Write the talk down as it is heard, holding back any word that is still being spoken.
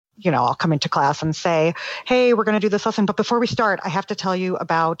I'll come into class and say, hey, we're going to do this lesson. But before we start, I have to tell you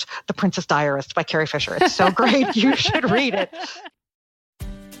about The Princess Diarist by Carrie Fisher. It's so great. You should read it.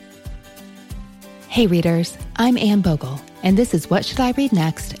 Hey readers, I'm Anne Bogle, and this is What Should I Read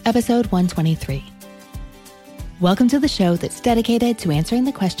Next, episode 123. Welcome to the show that's dedicated to answering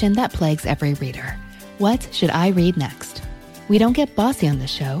the question that plagues every reader. What should I read next? We don't get bossy on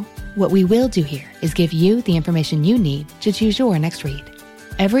this show. What we will do here is give you the information you need to choose your next read.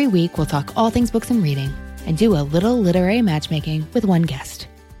 Every week, we'll talk all things books and reading and do a little literary matchmaking with one guest.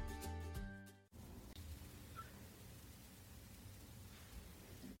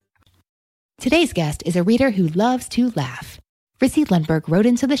 Today's guest is a reader who loves to laugh. Rissy Lundberg wrote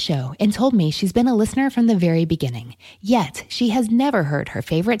into the show and told me she's been a listener from the very beginning, yet she has never heard her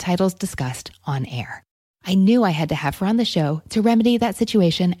favorite titles discussed on air. I knew I had to have her on the show to remedy that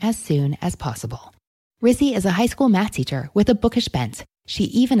situation as soon as possible. Rissy is a high school math teacher with a bookish bent. She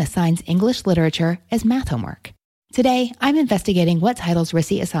even assigns English literature as math homework. Today, I'm investigating what titles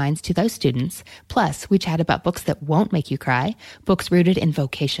Rissy assigns to those students, plus we chat about books that won't make you cry, books rooted in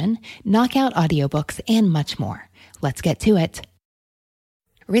vocation, knockout audiobooks, and much more. Let's get to it.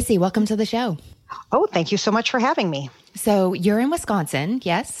 Rissy, welcome to the show. Oh, thank you so much for having me. So you're in Wisconsin,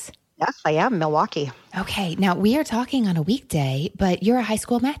 yes? Yes, I am. Milwaukee. Okay. Now, we are talking on a weekday, but you're a high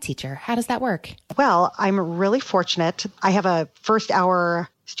school math teacher. How does that work? Well, I'm really fortunate. I have a first hour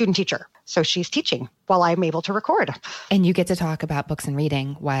student teacher, so she's teaching while I'm able to record. And you get to talk about books and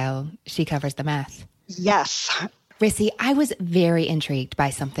reading while she covers the math. Yes. Rissy, I was very intrigued by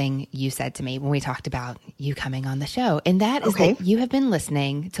something you said to me when we talked about you coming on the show. And that is that you have been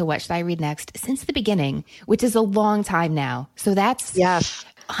listening to What Should I Read Next since the beginning, which is a long time now. So that's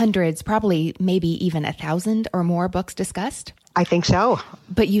hundreds, probably maybe even 1,000 or more books discussed. I think so.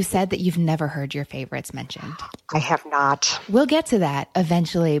 But you said that you've never heard your favorites mentioned. I have not. We'll get to that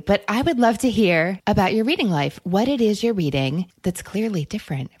eventually, but I would love to hear about your reading life, what it is you're reading that's clearly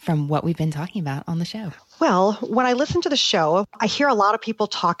different from what we've been talking about on the show. Well, when I listen to the show, I hear a lot of people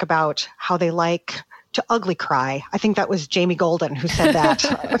talk about how they like to ugly cry. I think that was Jamie Golden who said that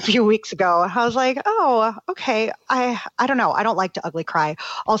a few weeks ago. I was like, oh, okay. I don't know. I don't like to ugly cry.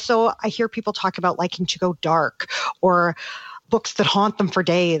 Also, I hear people talk about liking to go dark or books that haunt them for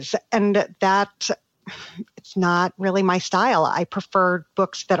days. And that it's not really my style. I prefer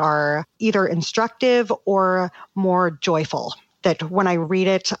books that are either instructive or more joyful. That when I read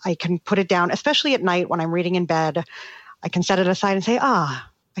it, I can put it down, especially at night when I'm reading in bed. I can set it aside and say,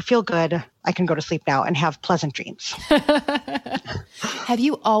 I feel good. I can go to sleep now and have pleasant dreams. Have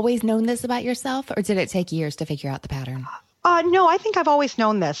you always known this about yourself, or did it take years to figure out the pattern? No, I think I've always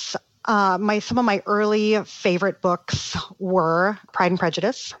known this. Some of my early favorite books were Pride and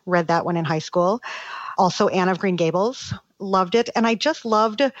Prejudice. Read that one in high school. Also, Anne of Green Gables. Loved it. And I just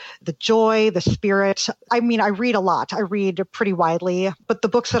loved the joy, the spirit. I mean, I read a lot. I read pretty widely, but the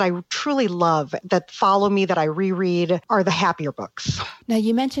books that I truly love that follow me, that I reread, are the happier books. Now,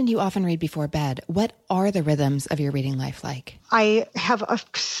 you mentioned you often read before bed. What are the rhythms of your reading life like? I have a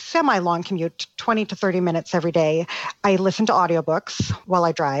semi-long commute, 20 to 30 minutes every day. I listen to audiobooks while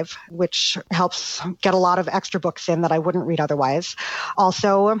I drive, which helps get a lot of extra books in that I wouldn't read otherwise.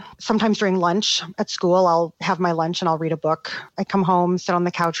 Also, sometimes during lunch at school, I'll have my lunch and I'll read a book. I come home, sit on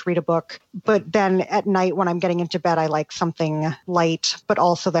the couch, read a book. But then at night when I'm getting into bed, I like something light, but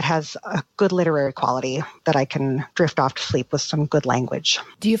also that has a good literary quality that I can drift off to sleep with some good language.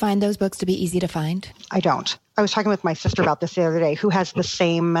 Do you find those books to be easy to find? I don't. I was talking with my sister about this the other day, who has the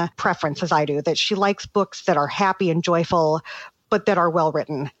same preference as I do, that she likes books that are happy and joyful, but that are well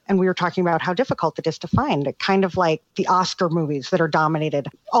written. And we were talking about how difficult it is to find, kind of like the Oscar movies that are dominated.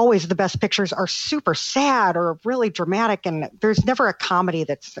 Always the best pictures are super sad or really dramatic, and there's never a comedy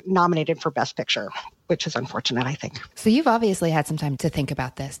that's nominated for Best Picture, which is unfortunate, I think. So you've obviously had some time to think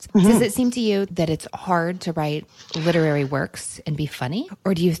about this. Mm-hmm. Does it seem to you that it's hard to write literary works and be funny?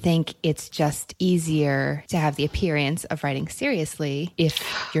 Or do you think it's just easier to have the appearance of writing seriously if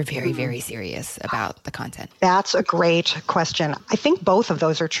you're very, very serious about the content? That's a great question. I think both of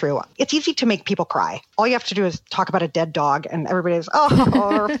those are true. It's easy to make people cry. All you have to do is talk about a dead dog and everybody's,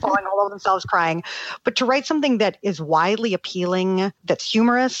 they're falling all over themselves crying. But to write something that is widely appealing, that's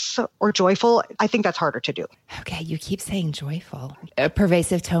humorous or joyful, I think that's harder to do. Okay, you keep saying joyful. A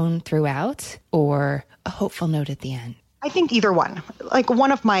pervasive tone throughout or a hopeful note at the end? I think either one. Like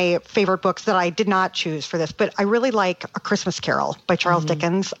one of my favorite books that I did not choose for this, but I really like A Christmas Carol by Charles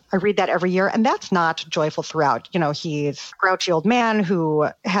Dickens. I read that every year, and that's not joyful throughout. You know, he's a grouchy old man who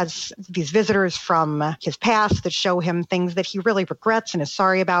has these visitors from his past that show him things that he really regrets and is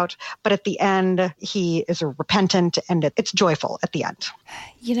sorry about. But at the end, he is repentant, and it's joyful at the end.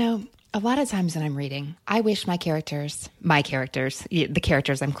 You know, a lot of times when I'm reading, I wish the characters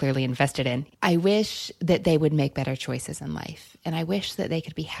I'm clearly invested in, I wish that they would make better choices in life. And I wish that they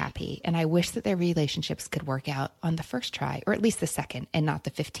could be happy. And I wish that their relationships could work out on the first try, or at least the second, and not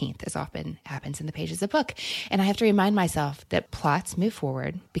the 15th, as often happens in the pages of the book. And I have to remind myself that plots move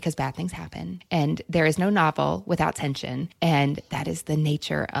forward because bad things happen. And there is no novel without tension. And that is the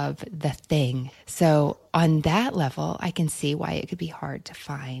nature of the thing. So on that level, I can see why it could be hard to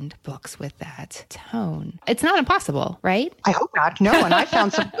find books with that tone. It's not impossible, right? I hope not. No, and I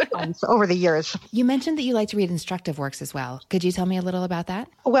found some good ones over the years. You mentioned that you like to read instructive works as well. Could you tell me a little about that?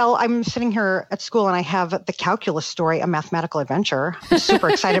 Well, I'm sitting here at school and I have The Calculus Story, A Mathematical Adventure. I'm super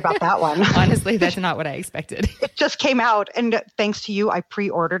excited about that one. Honestly, that's not what I expected. It just came out, and thanks to you, I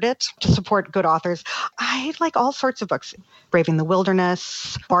pre-ordered it to support good authors. I like all sorts of books. Braving the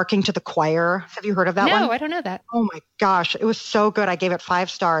Wilderness, Barking to the Choir. Have you heard of that one? No, I don't know that. Oh my gosh, it was so good. I gave it 5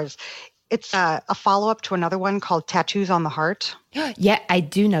 stars. It's a follow-up to another one called Tattoos on the Heart. Yeah, I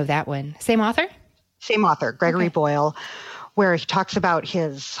do know that one. Same author? Same author, Gregory Boyle, where he talks about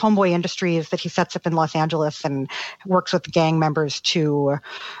his Homeboy Industries that he sets up in Los Angeles and works with gang members to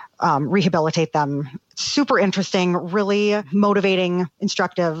rehabilitate them. Super interesting, really motivating,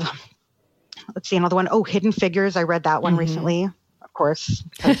 instructive. Let's see, another one. Oh, Hidden Figures. I read that one recently, of course.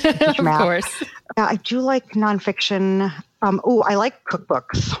 Of course. Yeah, I do like nonfiction. I like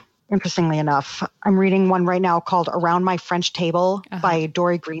cookbooks. Interestingly enough, I'm reading one right now called Around My French Table by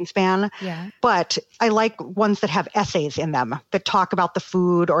Dory Greenspan. Yeah. But I like ones that have essays in them that talk about the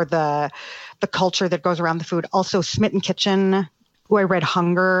food or the culture that goes around the food. Also, Smitten Kitchen. I read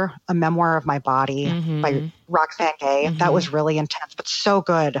Hunger, A Memoir of My Body by Roxane Gay. That was really intense, but so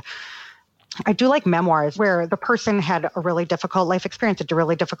good. I do like memoirs where the person had a really difficult life experience, a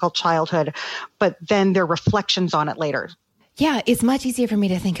really difficult childhood, but then their reflections on it later. Yeah, it's much easier for me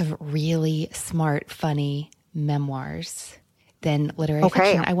to think of really smart, funny memoirs than literary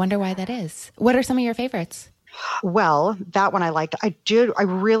fiction. I wonder why that is. What are some of your favorites? Well, that one I liked. I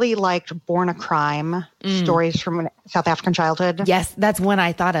really liked Born a Crime, stories from a South African childhood. Yes, that's one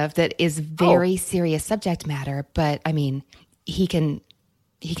I thought of that is very serious subject matter, but I mean, he can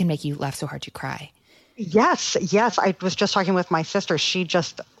make you laugh so hard you cry. Yes. I was just talking with my sister. She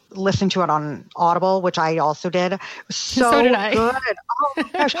just listened to it on Audible, which I also did. It was so did I. good. Oh my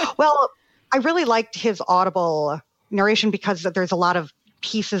gosh. Well, I really liked his Audible narration because there's a lot of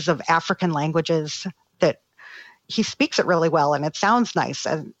pieces of African languages that he speaks it really well, and it sounds nice.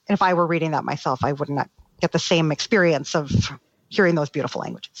 And if I were reading that myself, I would not get the same experience of hearing those beautiful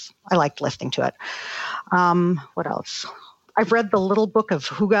languages. I liked listening to it. What else? I've read The Little Book of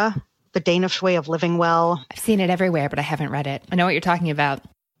Huga, The Danish Way of Living Well. I've seen it everywhere, but I haven't read it. I know what you're talking about.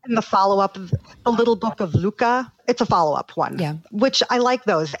 And the follow-up, The Little Book of Luca, it's a follow-up one, which I like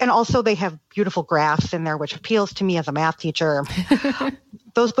those. And also they have beautiful graphs in there, which appeals to me as a math teacher.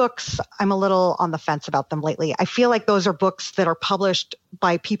 Those books, I'm a little on the fence about them lately. I feel like those are books that are published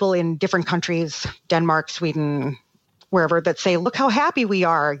by people in different countries, Denmark, Sweden, wherever, that say, look how happy we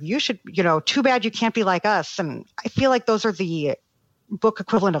are. You should, too bad you can't be like us. And I feel like those are the book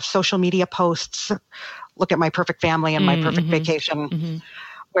equivalent of social media posts. Look at my perfect family and my perfect vacation.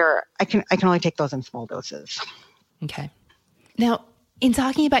 Where I can only take those in small doses. Okay. Now, in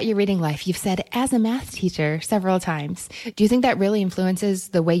talking about your reading life, you've said as a math teacher several times. Do you think that really influences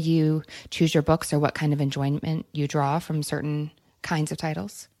the way you choose your books or what kind of enjoyment you draw from certain kinds of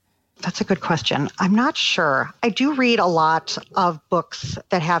titles? That's a good question. I'm not sure. I do read a lot of books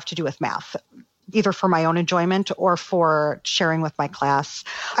that have to do with math, either for my own enjoyment or for sharing with my class.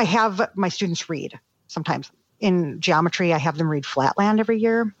 I have my students read sometimes. In geometry, I have them read Flatland every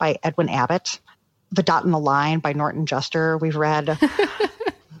year by Edwin Abbott. The Dot and the Line by Norton Juster we've read.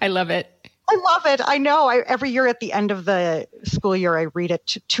 I love it. I love it. I know. Every year at the end of the school year, I read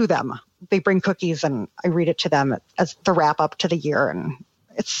it to them. They bring cookies and I read it to them as the wrap up to the year. And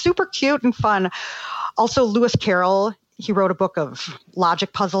it's super cute and fun. Also, Lewis Carroll, he wrote a book of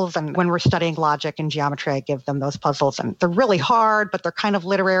logic puzzles. And when we're studying logic and geometry, I give them those puzzles. And they're really hard, but they're kind of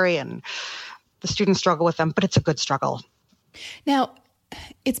literary, and the students struggle with them, but it's a good struggle. Now,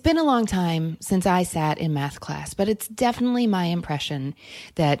 it's been a long time since I sat in math class, but it's definitely my impression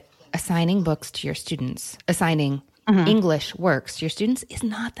that assigning books to your students, assigning English works to your students is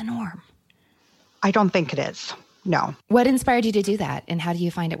not the norm. I don't think it is. No. What inspired you to do that? And how do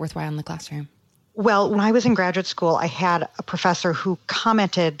you find it worthwhile in the classroom? Well, when I was in graduate school, I had a professor who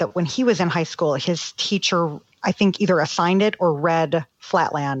commented that when he was in high school, his teacher, I think, either assigned it or read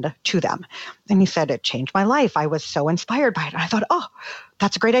Flatland to them. And he said, it changed my life. I was so inspired by it. And I thought, oh,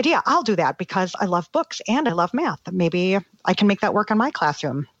 that's a great idea. I'll do that because I love books and I love math. Maybe I can make that work in my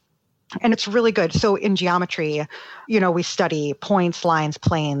classroom. And it's really good. So in geometry, we study points, lines,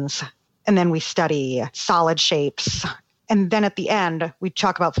 planes, and then we study solid shapes. And then at the end, we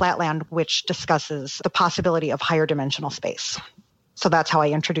talk about Flatland, which discusses the possibility of higher dimensional space. So that's how I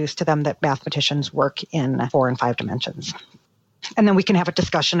introduced to them that mathematicians work in 4 and 5 dimensions. And then we can have a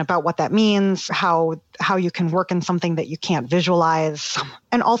discussion about what that means, how you can work in something that you can't visualize.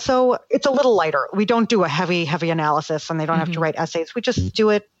 And also, it's a little lighter. We don't do a heavy analysis, and they don't have to write essays. We just do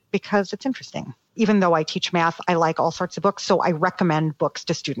it because it's interesting. Even though I teach math, I like all sorts of books, so I recommend books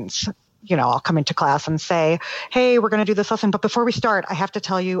to students. I'll come into class and say, hey, we're going to do this lesson, but before we start, I have to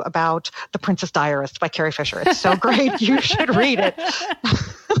tell you about The Princess Diarist by Carrie Fisher. It's so great. You should read it.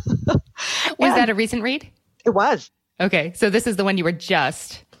 Was that a recent read? It was. Okay, so this is the one you were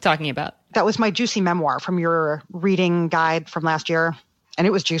just talking about. That was my juicy memoir from your reading guide from last year, and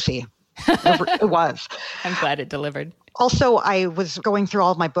it was juicy. It was. I'm glad it delivered. Also, I was going through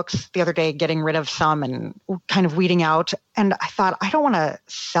all of my books the other day, getting rid of some and kind of weeding out. And I thought, I don't want to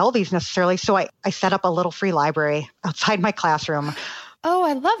sell these necessarily. So I set up a little free library outside my classroom. Oh,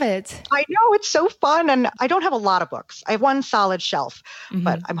 I love it. I know, it's so fun. And I don't have a lot of books. I have one solid shelf,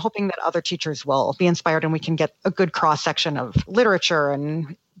 but I'm hoping that other teachers will be inspired and we can get a good cross-section of literature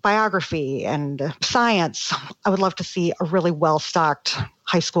and biography and science. I would love to see a really well-stocked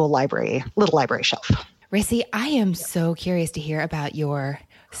high school library, little library shelf. Racy, I am so curious to hear about your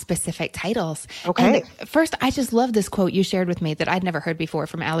specific titles. Okay. And first, I just love this quote you shared with me that I'd never heard before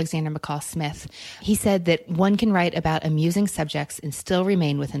from Alexander McCall Smith. He said that one can write about amusing subjects and still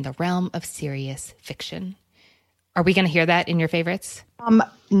remain within the realm of serious fiction. Are we going to hear that in your favorites?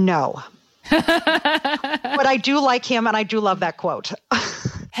 No. But I do like him and I do love that quote.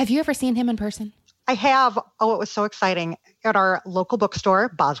 Have you ever seen him in person? I have. Oh, it was so exciting. At our local bookstore,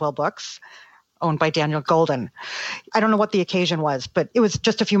 Boswell Books, owned by Daniel Golden. I don't know what the occasion was, but it was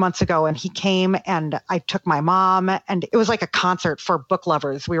just a few months ago, and he came and I took my mom, and it was like a concert for book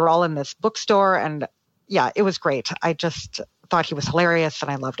lovers. We were all in this bookstore, and yeah, it was great. I just thought he was hilarious,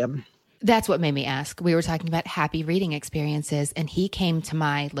 and I loved him. That's what made me ask. We were talking about happy reading experiences, and he came to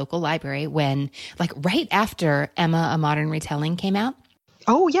my local library when, right after Emma, A Modern Retelling came out.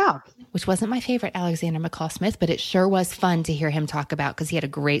 Oh, yeah. Which wasn't my favorite Alexander McCall Smith, but it sure was fun to hear him talk about because he had a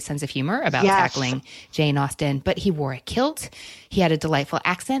great sense of humor about tackling Jane Austen. But he wore a kilt. He had a delightful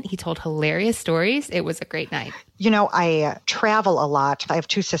accent. He told hilarious stories. It was a great night. I travel a lot. I have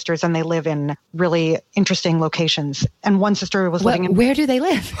 2 sisters, and they live in really interesting locations. And one sister was living in... Where do they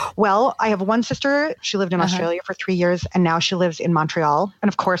live? Well, I have one sister. She lived in Australia for 3 years, and now she lives in Montreal. And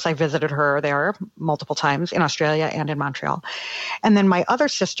of course, I visited her there multiple times in Australia and in Montreal. And then my other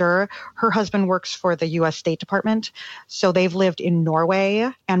sister, her husband works for the U.S. State Department. So they've lived in Norway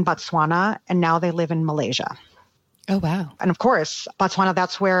and Botswana, and now they live in Malaysia. Oh, wow. And of course, Botswana,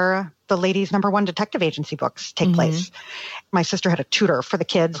 that's where the ladies' #1 detective agency books take place. My sister had a tutor for the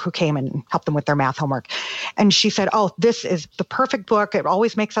kids who came and helped them with their math homework. And she said, oh, this is the perfect book. It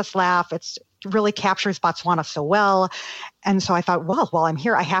always makes us laugh. It really captures Botswana so well. And so I thought, well, while I'm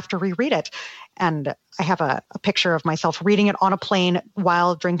here, I have to reread it. And I have a picture of myself reading it on a plane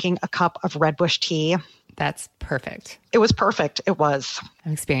while drinking a cup of Red Bush tea. That's perfect. It was perfect. It was.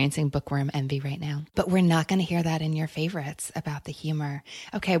 I'm experiencing bookworm envy right now. But we're not going to hear that in your favorites about the humor.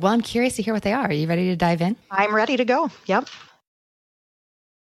 Okay, well, I'm curious to hear what they are. Are you ready to dive in? I'm ready to go. Yep.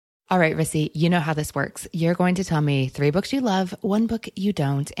 All right, Rissy, you know how this works. You're going to tell me 3 books you love, 1 book you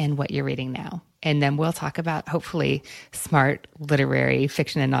don't, and what you're reading now. And then we'll talk about, hopefully, smart literary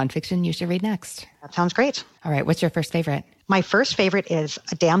fiction and nonfiction you should read next. That sounds great. All right, what's your first favorite? My first favorite is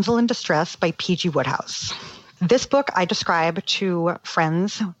A Damsel in Distress by P.G. Wodehouse. This book I describe to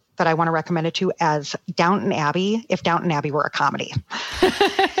friends that I want to recommend it to as Downton Abbey, if Downton Abbey were a comedy.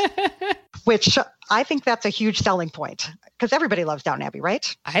 Which I think that's a huge selling point because everybody loves Downton Abbey,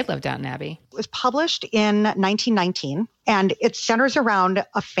 right? I love Downton Abbey. It was published in 1919, and it centers around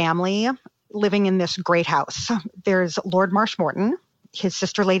a family living in this great house. There's Lord Marshmoreton, his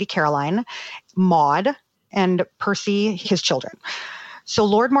sister Lady Caroline, Maud, and Percy, his children. So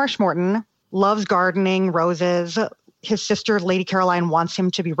Lord Marshmoreton loves gardening, roses. His sister Lady Caroline wants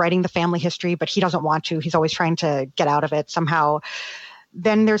him to be writing the family history, but he doesn't want to. He's always trying to get out of it somehow.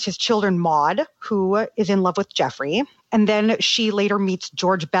 Then there's his children, Maud, who is in love with Geoffrey. And then she later meets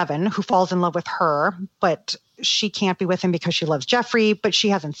George Bevan, who falls in love with her, but she can't be with him because she loves Jeffrey, but she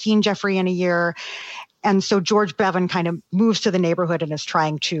hasn't seen Jeffrey in a year. And so George Bevan kind of moves to the neighborhood and is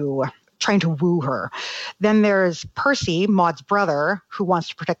trying to woo her. Then there's Percy, Maud's brother, who wants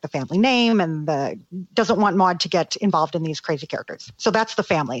to protect the family name and doesn't want Maud to get involved in these crazy characters. So that's the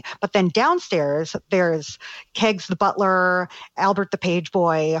family. But then downstairs, there's Keggs the butler, Albert the page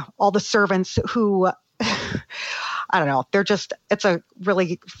boy, all the servants who, I don't know, it's a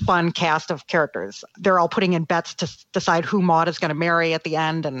really fun cast of characters. They're all putting in bets to decide who Maud is going to marry at the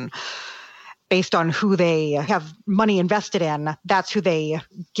end, and based on who they have money invested in, that's who they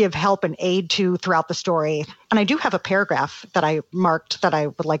give help and aid to throughout the story. And I do have a paragraph that I marked that I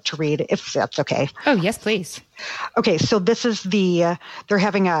would like to read, if that's okay. Oh, yes, please. Okay, so this is they're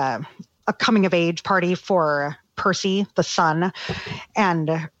having a coming of age party for Percy, the son.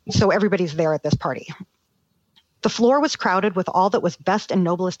 And so everybody's there at this party. The floor was crowded with all that was best and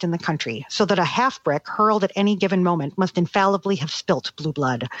noblest in the country, so that a half-brick hurled at any given moment must infallibly have spilt blue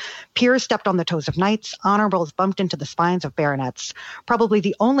blood. Peers stepped on the toes of knights, honorables bumped into the spines of baronets. Probably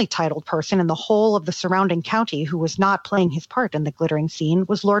the only titled person in the whole of the surrounding county who was not playing his part in the glittering scene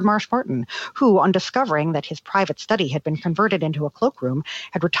was Lord Marshmoreton, who, on discovering that his private study had been converted into a cloakroom,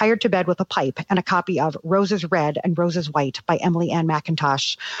 had retired to bed with a pipe and a copy of Roses Red and Roses White by Emily Ann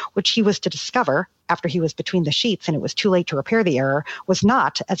Mackintosh, which he was to discover, after he was between the sheets and it was too late to repair the error, was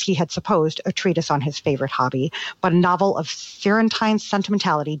not, as he had supposed, a treatise on his favorite hobby, but a novel of Serentine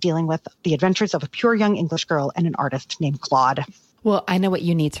sentimentality dealing with the adventures of a pure young English girl and an artist named Claude. Well, I know what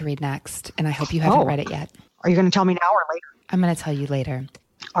you need to read next, and I hope you haven't read it yet. Are you going to tell me now or later? I'm going to tell you later.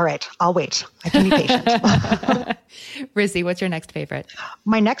 All right, I'll wait. I can be patient. Rizzy, what's your next favorite?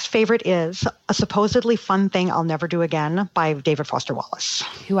 My next favorite is A Supposedly Fun Thing I'll Never Do Again by David Foster Wallace.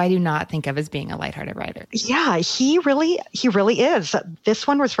 Who I do not think of as being a lighthearted writer. Yeah, he really is. This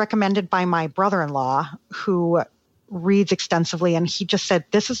one was recommended by my brother-in-law, who reads extensively, and he just said,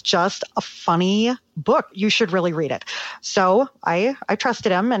 this is just a funny book. You should really read it. So I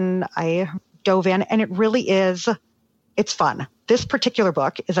trusted him, and I dove in, and it really is, it's fun. This particular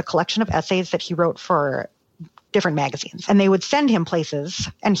book is a collection of essays that he wrote for different magazines, and they would send him places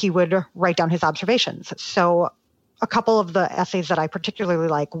and he would write down his observations. So a couple of the essays that I particularly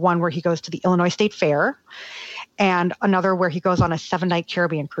like, one where he goes to the Illinois State Fair and another where he goes on a 7-night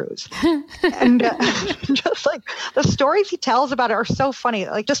Caribbean cruise. And just like the stories he tells about it are so funny,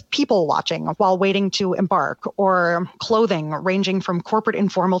 like just people watching while waiting to embark, or clothing ranging from corporate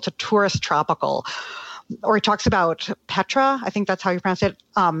informal to tourist tropical. Or he talks about Petra, I think that's how you pronounce it,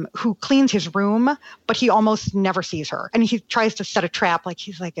 who cleans his room, but he almost never sees her. And he tries to set a trap. Like,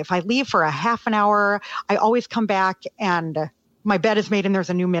 he's like, if I leave for a half an hour, I always come back and my bed is made and there's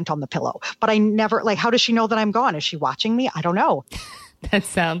a new mint on the pillow. But I never, like, how does she know that I'm gone? Is she watching me? I don't know. That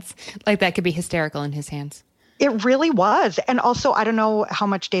sounds like that could be hysterical in his hands. It really was. And also, I don't know how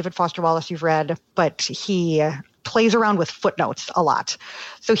much David Foster Wallace you've read, but he plays around with footnotes a lot.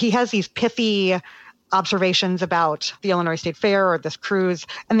 So he has these pithy observations about the Illinois State Fair or this cruise,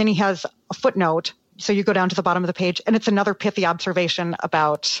 and then he has a footnote. So you go down to the bottom of the page, and it's another pithy observation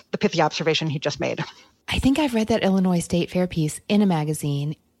about the pithy observation he just made. I think I've read that Illinois State Fair piece in a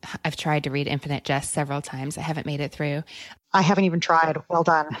magazine. I've tried to read Infinite Jest several times. I haven't made it through. I haven't even tried. Well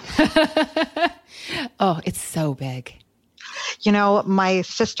done. Oh, it's so big. You know, my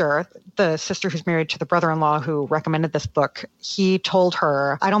sister, the sister who's married to the brother-in-law who recommended this book, he told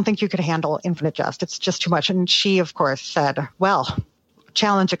her, I don't think you could handle Infinite Jest. It's just too much. And she, of course, said, well,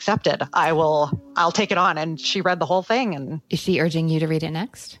 challenge accepted. I'll take it on. And she read the whole thing. And is she urging you to read it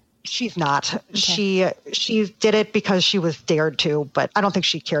next? She's not. Okay. She did it because she was dared to, but I don't think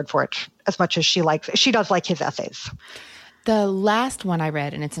she cared for it as much as she likes. She does like his essays. The last one I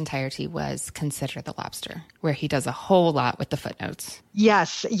read in its entirety was Consider the Lobster, where he does a whole lot with the footnotes.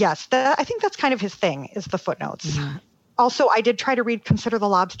 Yes. I think that's kind of his thing, is the footnotes. Mm-hmm. Also, I did try to read Consider the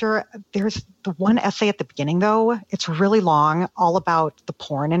Lobster. There's the one essay at the beginning, though. It's really long, all about the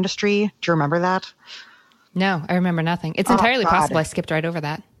porn industry. Do you remember that? No, I remember nothing. It's entirely possible I skipped right over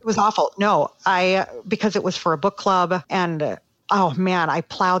that. It was awful. No, because it was for a book club, and oh man, I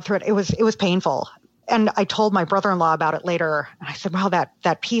plowed through it. It was painful. And I told my brother-in-law about it later. And I said, wow,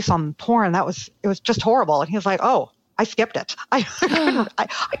 that piece on porn, it was just horrible. And he was like, oh, I skipped it. I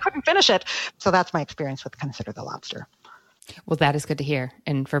couldn't finish it. So that's my experience with Consider the Lobster. Well, that is good to hear.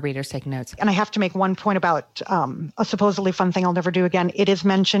 And for readers taking notes. And I have to make one point about A Supposedly Fun Thing I'll Never Do Again. It is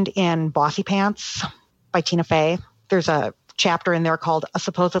mentioned in Bossy Pants by Tina Fey. There's a chapter in there called A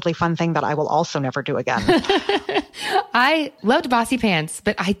Supposedly Fun Thing That I Will Also Never Do Again. I loved Bossy Pants,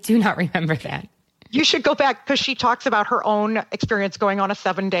 but I do not remember that. You should go back, because she talks about her own experience going on a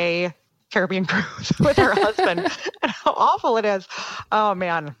 7-day Caribbean cruise with her husband and how awful it is. Oh,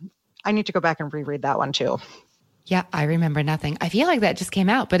 man. I need to go back and reread that one, too. Yeah, I remember nothing. I feel like that just came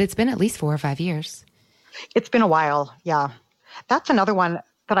out, but it's been at least 4 or 5 years. It's been a while. Yeah. That's another one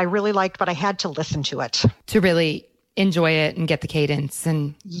that I really liked, but I had to listen to it. To really enjoy it and get the cadence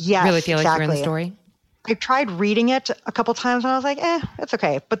and really feel like you're in the story. I tried reading it a couple times and I was like, it's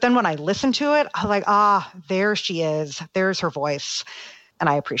okay. But then when I listened to it, I was like, there she is. There's her voice. And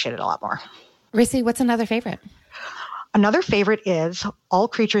I appreciate it a lot more. Rissy, what's another favorite? Another favorite is All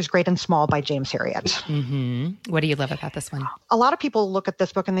Creatures Great and Small by James Herriot. Mm-hmm. What do you love about this one? A lot of people look at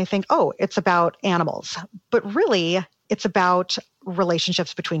this book and they think, it's about animals. But really, it's about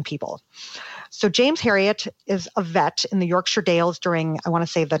relationships between people. So James Herriot is a vet in the Yorkshire Dales during, I want to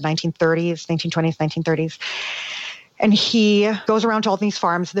say, the 1930s, 1920s, 1930s. And he goes around to all these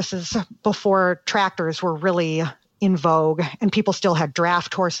farms. This is before tractors were really in vogue, and people still had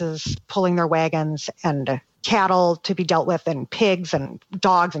draft horses pulling their wagons and cattle to be dealt with and pigs and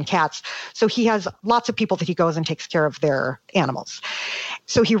dogs and cats. So he has lots of people that he goes and takes care of their animals.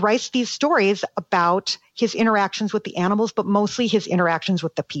 So he writes these stories about his interactions with the animals, but mostly his interactions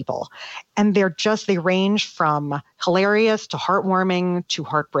with the people. And they range from hilarious to heartwarming to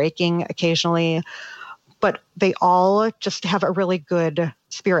heartbreaking occasionally, but they all just have a really good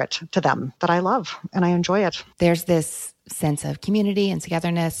spirit to them that I love and I enjoy it. There's this sense of community and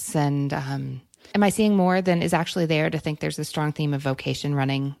togetherness and, am I seeing more than is actually there to think there's a strong theme of vocation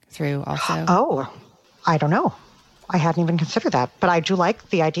running through also? Oh, I don't know. I hadn't even considered that, but I do like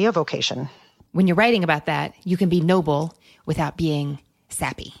the idea of vocation. When you're writing about that, you can be noble without being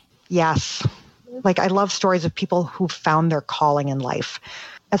sappy. Yes. Like I love stories of people who found their calling in life.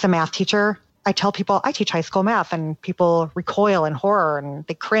 As a math teacher, I tell people I teach high school math and people recoil in horror and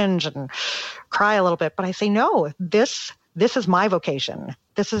they cringe and cry a little bit. But I say, no, this is my vocation.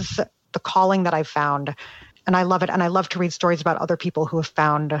 This is the calling that I've found, and I love it. And I love to read stories about other people who have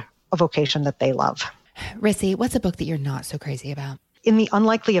found a vocation that they love. Rissy, what's a book that you're not so crazy about? In the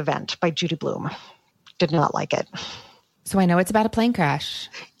Unlikely Event by Judy Blume. Did not like it. So I know it's about a plane crash.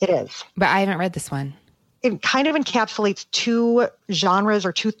 It is. But I haven't read this one. It kind of encapsulates two genres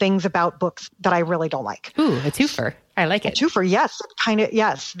or two things about books that I really don't like. Ooh, a twofer. I like it. A twofer, yes.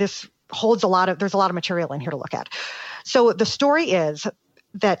 Yes. This holds there's a lot of material in here to look at. So the story is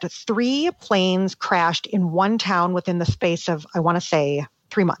that 3 planes crashed in one town within the space of, I want to say,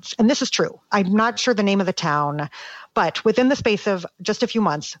 3 months. And this is true. I'm not sure the name of the town, but within the space of just a few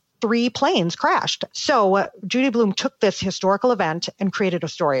months, 3 planes crashed. So Judy Blume took this historical event and created a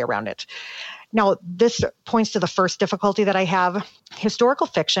story around it. Now, this points to the first difficulty that I have. Historical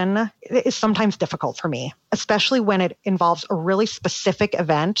fiction is sometimes difficult for me, especially when it involves a really specific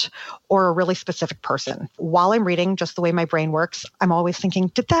event or a really specific person. While I'm reading, just the way my brain works, I'm always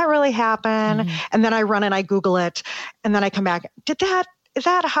thinking, did that really happen? Mm-hmm. And then I run and I Google it, and then I come back, is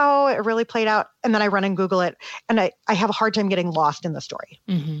that how it really played out? And then I run and Google it, and I have a hard time getting lost in the story.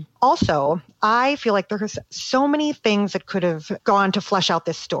 Mm-hmm. Also, I feel like there's so many things that could have gone to flesh out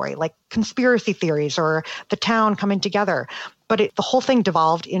this story, like conspiracy theories or the town coming together. But the whole thing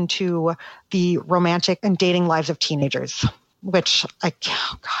devolved into the romantic and dating lives of teenagers, which I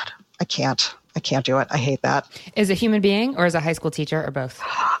can't. I can't do it. I hate that. As a human being or as a high school teacher or both?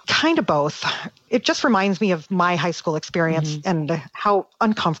 Kind of both. It just reminds me of my high school experience and how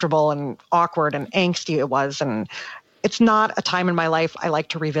uncomfortable and awkward and angsty it was. And it's not a time in my life I like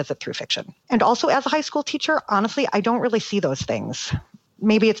to revisit through fiction. And also as a high school teacher, honestly, I don't really see those things.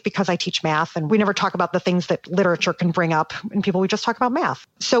 Maybe it's because I teach math and we never talk about the things that literature can bring up in people. We just talk about math.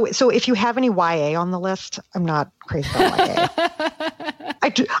 So if you have any YA on the list, I'm not crazy about YA.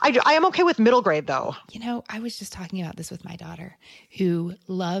 I am okay with middle grade, though. You know, I was just talking about this with my daughter, who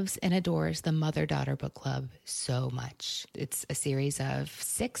loves and adores the Mother-Daughter Book Club so much. It's a series of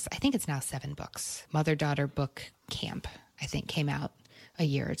 6, I think it's now 7 books. Mother-Daughter Book Camp, I think, came out a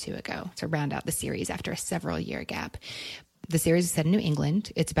year or 2 ago to round out the series after a several-year gap. The series is set in New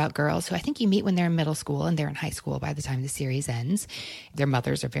England. It's about girls who I think you meet when they're in middle school and they're in high school by the time the series ends. Their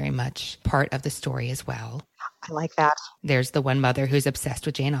mothers are very much part of the story as well. I like that. There's the one mother who's obsessed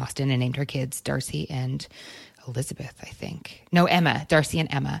with Jane Austen and named her kids Darcy and Elizabeth, I think. No, Emma. Darcy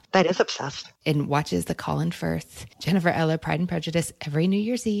and Emma. That is obsessed. And watches the Colin Firth, Jennifer Ella, Pride and Prejudice every New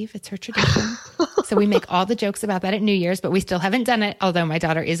Year's Eve. It's her tradition. So we make all the jokes about that at New Year's, but we still haven't done it, although my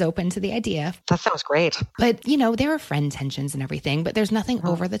daughter is open to the idea. That sounds great. But, you know, there are friend tensions and everything, but there's nothing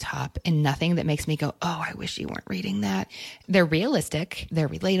over the top and nothing that makes me go, oh, I wish you weren't reading that. They're realistic. They're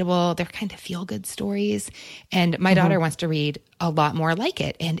relatable. They're kind of feel-good stories. And my daughter wants to read a lot more like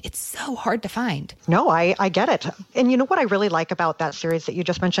it, and it's so hard to find. No, I get it. And you know what I really like about that series that you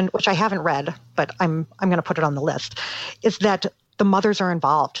just mentioned, which I haven't read, but I'm going to put it on the list, is that the mothers are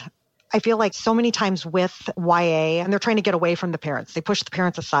involved. I feel like so many times with YA, and they're trying to get away from the parents. They push the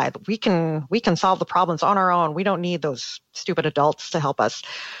parents aside. We can solve the problems on our own. We don't need those stupid adults to help us.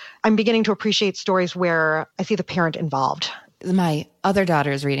 I'm beginning to appreciate stories where I see the parent involved. My other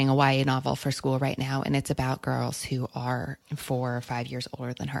daughter is reading a YA novel for school right now, and it's about girls who are 4 or 5 years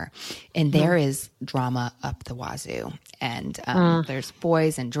older than her. And there is drama up the wazoo. And there's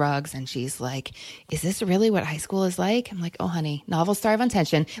boys and drugs, and she's like, is this really what high school is like? I'm like, oh, honey, novels thrive on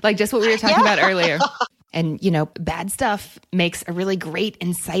tension. Like just what we were talking about earlier. And, you know, bad stuff makes a really great,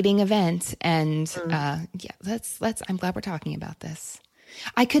 inciting event. And I'm glad we're talking about this.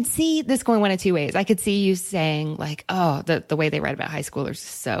 I could see this going one of two ways. I could see you saying like, oh, the way they write about high schoolers is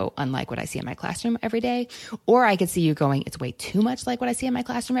so unlike what I see in my classroom every day. Or I could see you going, it's way too much like what I see in my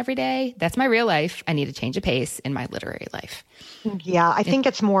classroom every day. That's my real life. I need to change a pace in my literary life. Yeah, I think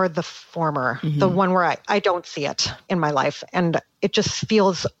it's more the former, the one where I don't see it in my life. And it just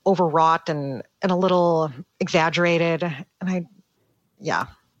feels overwrought and a little exaggerated. And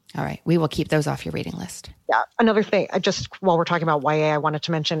All right. We will keep those off your reading list. Yeah. Another thing, while we're talking about YA, I wanted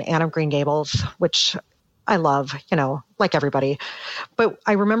to mention Anne of Green Gables, which I love, like everybody. But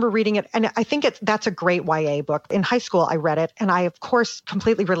I remember reading it, and I think that's a great YA book. In high school, I read it, and I, of course,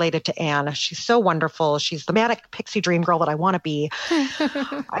 completely related to Anne. She's so wonderful. She's the manic pixie dream girl that I want to be.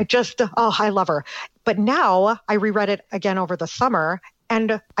 I love her. But now I reread it again over the summer,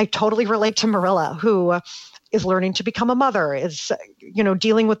 and I totally relate to Marilla, who is learning to become a mother, is,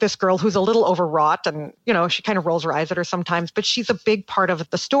 dealing with this girl who's a little overwrought, and, she kind of rolls her eyes at her sometimes, but she's a big part of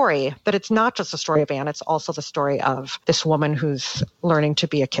the story, that it's not just the story of Anne, it's also the story of this woman who's learning to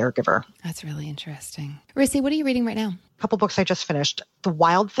be a caregiver. That's really interesting. Rissy, what are you reading right now? A couple books I just finished. The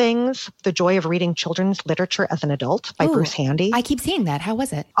Wild Things, The Joy of Reading Children's Literature as an Adult by Bruce Handy. I keep seeing that. How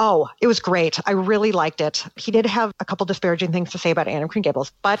was it? Oh, it was great. I really liked it. He did have a couple disparaging things to say about Anne of Green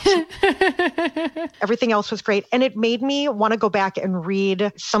Gables, but everything else was great. And it made me want to go back and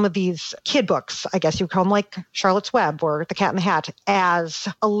read some of these kid books, I guess you call them, like Charlotte's Web or The Cat in the Hat, as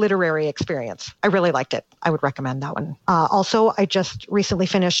a literary experience. I really liked it. I would recommend that one. Also, I just recently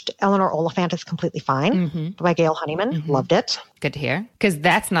finished Eleanor Oliphant is Completely Fine by Gail Honeyman. Loved it. Good to hear. Because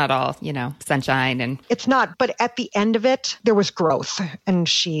that's not all, sunshine and... It's not, but at the end of it, there was growth, and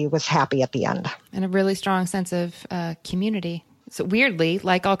she was happy at the end. And a really strong sense of community. So weirdly,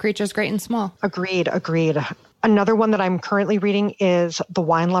 like All Creatures Great and Small. Agreed. Another one that I'm currently reading is The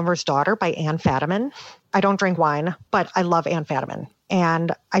Wine Lover's Daughter by Anne Fadiman. I don't drink wine, but I love Anne Fadiman.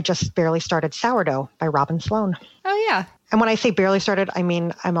 And I just barely started Sourdough by Robin Sloan. Oh, yeah. And when I say barely started, I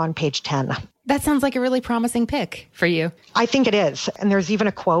mean I'm on page 10. That sounds like a really promising pick for you. I think it is. And there's even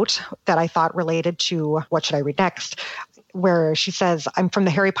a quote that I thought related to what should I read next, where she says, I'm from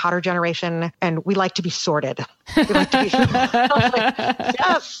the Harry Potter generation, and we like to be sorted. We like to be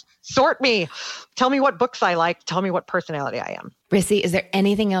yes, sort me. Tell me what books I like. Tell me what personality I am. Rissy, is there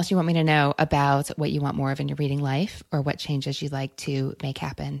anything else you want me to know about what you want more of in your reading life, or what changes you'd like to make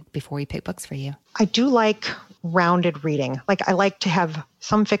happen before we pick books for you? I do like rounded reading. Like, I like to have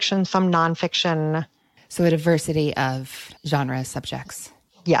some fiction, some nonfiction. So a diversity of genre subjects.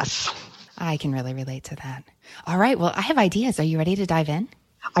 Yes. I can really relate to that. All right. Well, I have ideas. Are you ready to dive in?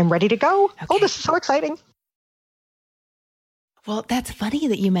 I'm ready to go. Okay. Oh, this is so exciting. Well, that's funny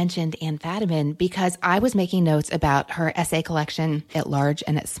that you mentioned Anne Fadiman, because I was making notes about her essay collection At Large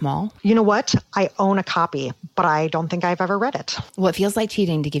and At Small. You know what? I own a copy, but I don't think I've ever read it. Well, it feels like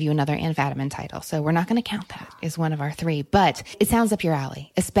cheating to give you another Anne Fadiman title, so we're not going to count that as one of our three. But it sounds up your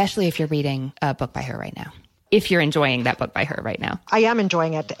alley, especially if you're reading a book by her right now. If you're enjoying that book by her right now. I am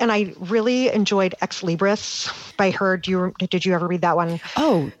enjoying it. And I really enjoyed Ex Libris by her. Did you ever read that one?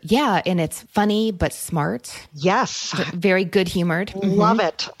 Oh, yeah. And it's funny, but smart. Yes. Very good humored. Love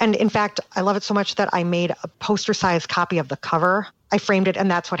it. And in fact, I love it so much that I made a poster-sized copy of the cover. I framed it, and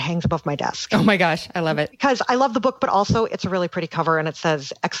that's what hangs above my desk. Oh my gosh, I love it. Because I love the book, but also it's a really pretty cover, and it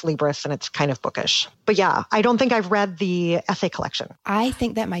says Ex Libris, and it's kind of bookish. But yeah, I don't think I've read the essay collection. I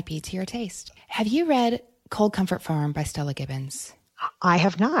think that might be to your taste. Have you read Cold Comfort Farm by Stella Gibbons? I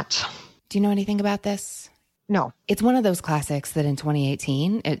have not. Do you know anything about this? No. It's one of those classics that in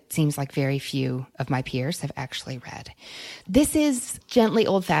 2018, it seems like very few of my peers have actually read. This is gently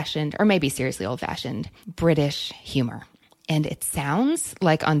old-fashioned, or maybe seriously old-fashioned, British humor. And it sounds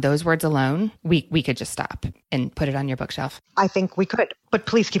like on those words alone, we could just stop and put it on your bookshelf. I think we could, but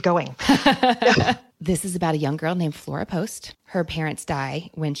please keep going. This is about a young girl named Flora Post. Her parents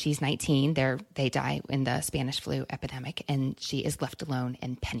die when she's 19. They die in the Spanish flu epidemic, and she is left alone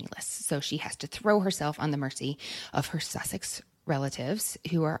and penniless. So she has to throw herself on the mercy of her Sussex relatives,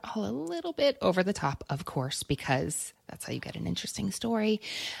 who are all a little bit over the top, of course, because that's how you get an interesting story.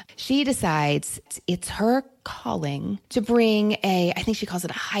 She decides it's her calling to bring I think she calls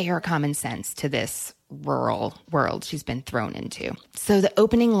it a higher common sense to this rural world she's been thrown into. So the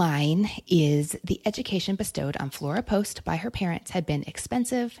opening line is, the education bestowed on Flora Post by her parents had been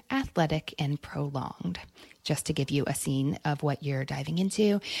expensive, athletic, and prolonged. Just to give you a scene of what you're diving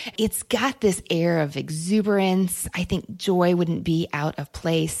into. It's got this air of exuberance. I think joy wouldn't be out of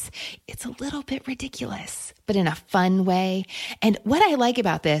place. It's a little bit ridiculous, but in a fun way. And what I like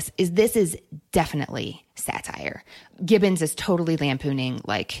about this is definitely satire. Gibbons is totally lampooning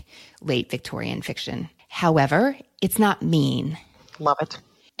like late Victorian fiction. However, it's not mean. Love it.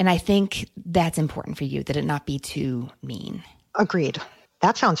 And I think that's important for you, that it not be too mean. Agreed.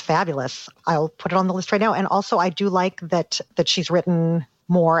 That sounds fabulous. I'll put it on the list right now. And also, I do like that she's written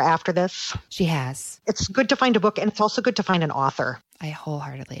more after this. She has. It's good to find a book, and it's also good to find an author. I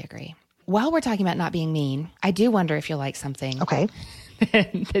wholeheartedly agree. While we're talking about not being mean, I do wonder if you'll like something. Okay.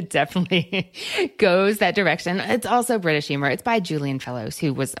 That definitely goes that direction. It's also British humor. It's by Julian Fellowes,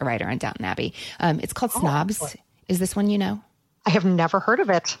 who was a writer on Downton Abbey. It's called Snobs. Excellent. Is this one you know? I have never heard of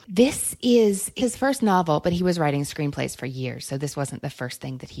it. This is his first novel, but he was writing screenplays for years, so this wasn't the first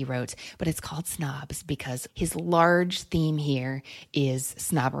thing that he wrote. But it's called Snobs because his large theme here is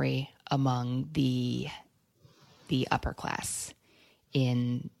snobbery among the upper class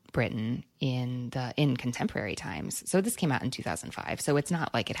in Britain in contemporary times. So this came out in 2005. So it's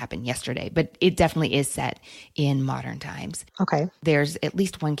not like it happened yesterday, but it definitely is set in modern times. Okay. There's at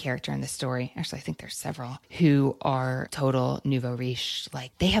least one character in the story. Actually, I think there's several who are total nouveau riche.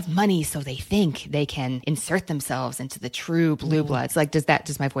 Like they have money, so they think they can insert themselves into the true blue bloods. Like,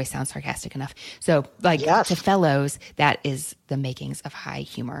 does my voice sound sarcastic enough? So like Yes. To Fellowes, that is the makings of high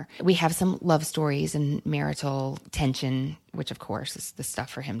humor. We have some love stories and marital tension, which of course is the stuff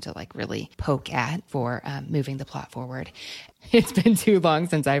for him to like really poke at for moving the plot forward. It's been too long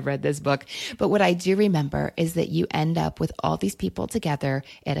since I've read this book, but what I do remember is that you end up with all these people together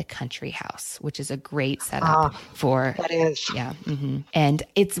at a country house, which is a great setup for... That is. Yeah. Mm-hmm. And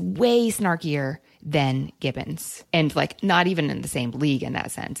it's way snarkier than Gibbons, and like not even in the same league in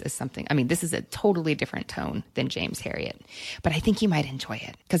that sense as something. I mean, this is a totally different tone than James Herriot, but I think you might enjoy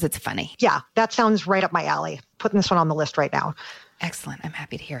it because it's funny. Yeah, that sounds right up my alley. Putting this one on the list right now. Excellent. I'm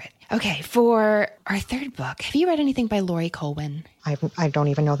happy to hear it. Okay, for our third book, have you read anything by Laurie Colwin? I don't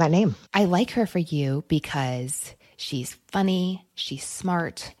even know that name. I like her for you because she's funny, she's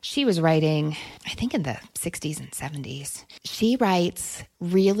smart. She was writing, I think, in the 60s and 70s. She writes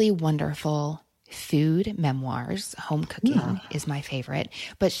really wonderful food memoirs. Home cooking is my favorite,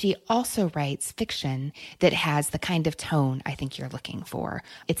 but she also writes fiction that has the kind of tone I think you're looking for.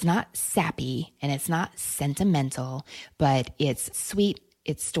 It's not sappy and it's not sentimental, but it's sweet.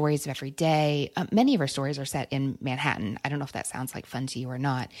 It's stories of every day. Many of her stories are set in Manhattan. I don't know if that sounds like fun to you or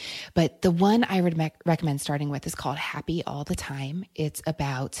not, but the one I would recommend starting with is called Happy All the Time. It's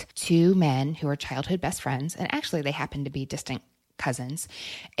about two men who are childhood best friends, and actually they happen to be distant cousins,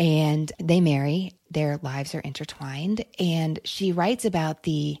 and they marry. Their lives are intertwined, and she writes about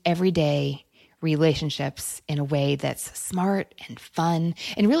the everyday relationships in a way that's smart and fun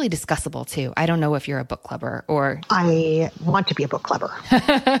and really discussable too. I don't know if you're a book clubber or... I want to be a book clubber.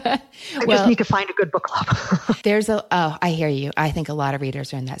 I just need to find a good book club. I hear you. I think a lot of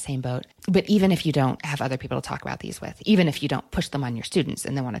readers are in that same boat. But even if you don't have other people to talk about these with, even if you don't push them on your students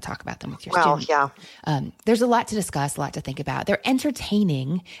and then want to talk about them with your students. Yeah. There's a lot to discuss, a lot to think about. They're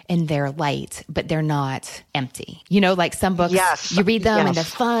entertaining and they're light, but they're not empty. You know, like some books, you read them and they're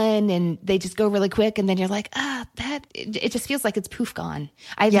fun and they just go really quick, and then you're like, it just feels like it's poof gone.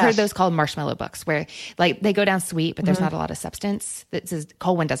 I've heard those called marshmallow books, where like they go down sweet, but there's not a lot of substance.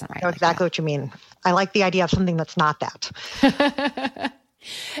 Colwin doesn't write. I know exactly what you mean. I like the idea of something that's not that.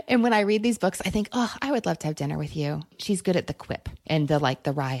 And when I read these books, I think, I would love to have dinner with you. She's good at the quip and the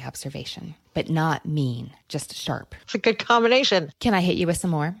wry observation, but not mean, just sharp. It's a good combination. Can I hit you with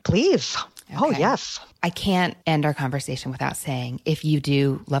some more? Please. Okay. Oh, yes. I can't end our conversation without saying, if you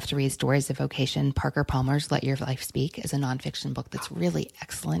do love to read stories of vocation, Parker Palmer's Let Your Life Speak is a nonfiction book that's really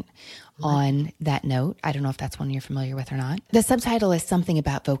excellent on that note. I don't know if that's one you're familiar with or not. The subtitle is something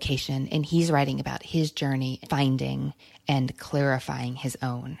about vocation, and he's writing about his journey finding and clarifying his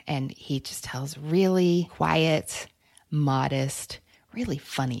own. And he just tells really quiet, modest, really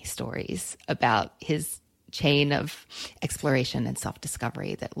funny stories about his chain of exploration and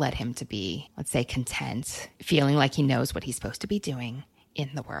self-discovery that led him to be, let's say, content, feeling like he knows what he's supposed to be doing in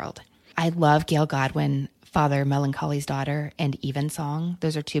the world. I love Gail Godwin, Father Melancholy's Daughter, and Evensong.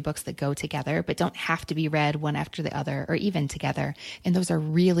 Those are two books that go together, but don't have to be read one after the other or even together. And those are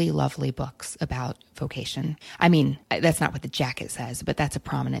really lovely books about vocation. I mean, that's not what the jacket says, but that's a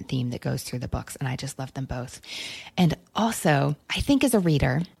prominent theme that goes through the books, and I just love them both. And also, I think as a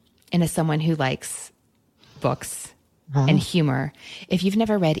reader and as someone who likes books and humor, if you've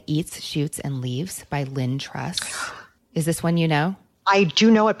never read Eats, Shoots, and Leaves by Lynn Truss, is this one you know? I do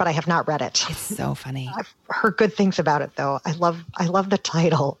know it, but I have not read it. It's so funny. I've heard good things about it, though. I love the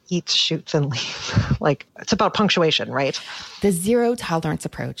title, Eats, Shoots, and Leaves. Like, it's about punctuation, right? The zero tolerance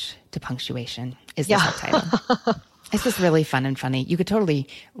approach to punctuation is the subtitle. It's just really fun and funny. You could totally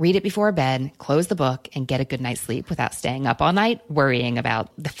read it before bed, close the book, and get a good night's sleep without staying up all night worrying about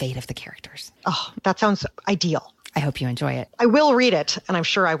the fate of the characters. Oh, that sounds ideal. I hope you enjoy it. I will read it, and I'm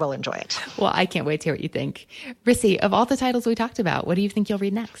sure I will enjoy it. Well, I can't wait to hear what you think. Rissy, of all the titles we talked about, what do you think you'll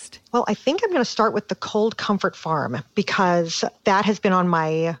read next? Well, I think I'm going to start with The Cold Comfort Farm, because that has been on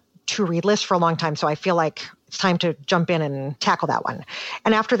my to-read list for a long time, so I feel like it's time to jump in and tackle that one.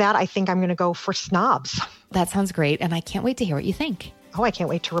 And after that, I think I'm going to go for Snobs. That sounds great, and I can't wait to hear what you think. Oh, I can't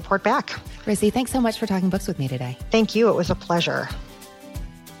wait to report back. Rissy, thanks so much for talking books with me today. Thank you. It was a pleasure.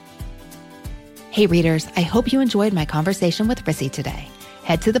 Hey readers, I hope you enjoyed my conversation with Rissy today.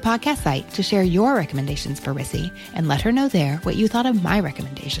 Head to the podcast site to share your recommendations for Rissy and let her know there what you thought of my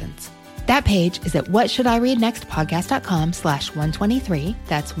recommendations. That page is at whatshouldireadnextpodcast.com/123.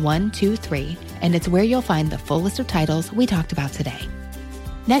 That's 123. And it's where you'll find the full list of titles we talked about today.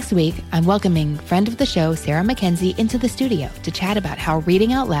 Next week, I'm welcoming friend of the show, Sarah Mackenzie, into the studio to chat about how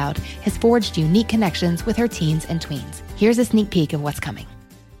reading out loud has forged unique connections with her teens and tweens. Here's a sneak peek of what's coming.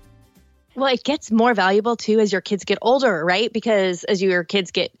 Well, it gets more valuable too as your kids get older, right? Because as your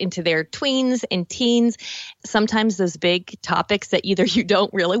kids get into their tweens and teens, sometimes those big topics that either you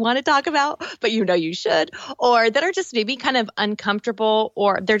don't really want to talk about, but you know you should, or that are just maybe kind of uncomfortable,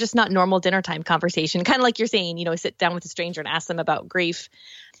 or they're just not normal dinner time conversation. Kind of like you're saying, you know, sit down with a stranger and ask them about grief.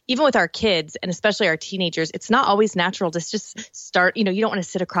 Even with our kids, and especially our teenagers, it's not always natural to just start, you know, you don't want to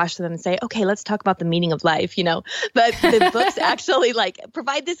sit across to them and say, okay, let's talk about the meaning of life, you know, but the books actually like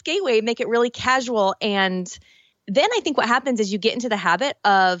provide this gateway, make it really casual. And then I think what happens is you get into the habit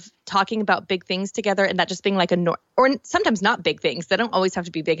of talking about big things together, and that just being like or sometimes not big things. They don't always have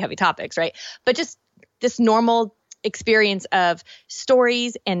to be big, heavy topics, right? But just this normal experience of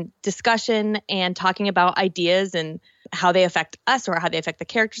stories and discussion and talking about ideas and how they affect us or how they affect the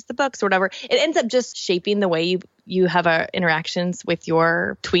characters of the books or whatever. It ends up just shaping the way you have interactions with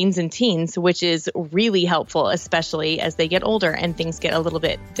your tweens and teens, which is really helpful, especially as they get older and things get a little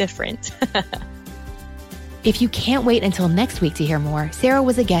bit different. If you can't wait until next week to hear more, Sarah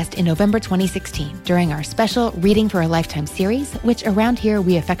was a guest in November 2016 during our special Reading for a Lifetime series, which around here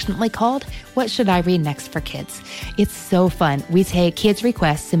we affectionately called What Should I Read Next for Kids? It's so fun. We take kids'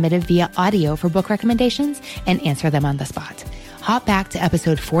 requests submitted via audio for book recommendations and answer them on the spot. Hop back to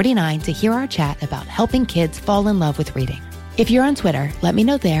episode 49 to hear our chat about helping kids fall in love with reading. If you're on Twitter, let me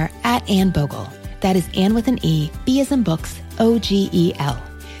know there at Anne Bogle. That is Anne with an E, B as in books, OGEL.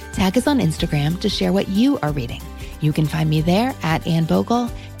 Tag us on Instagram to share what you are reading. You can find me there at Anne Bogle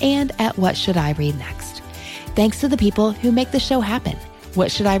and at What Should I Read Next. Thanks to the people who make the show happen.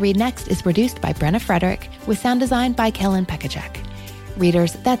 What Should I Read Next is produced by Brenna Frederick with sound design by Kellen Pekacek.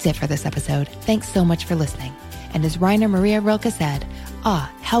 Readers, that's it for this episode. Thanks so much for listening. And as Rainer Maria Rilke said,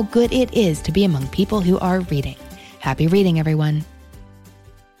 how good it is to be among people who are reading. Happy reading, everyone.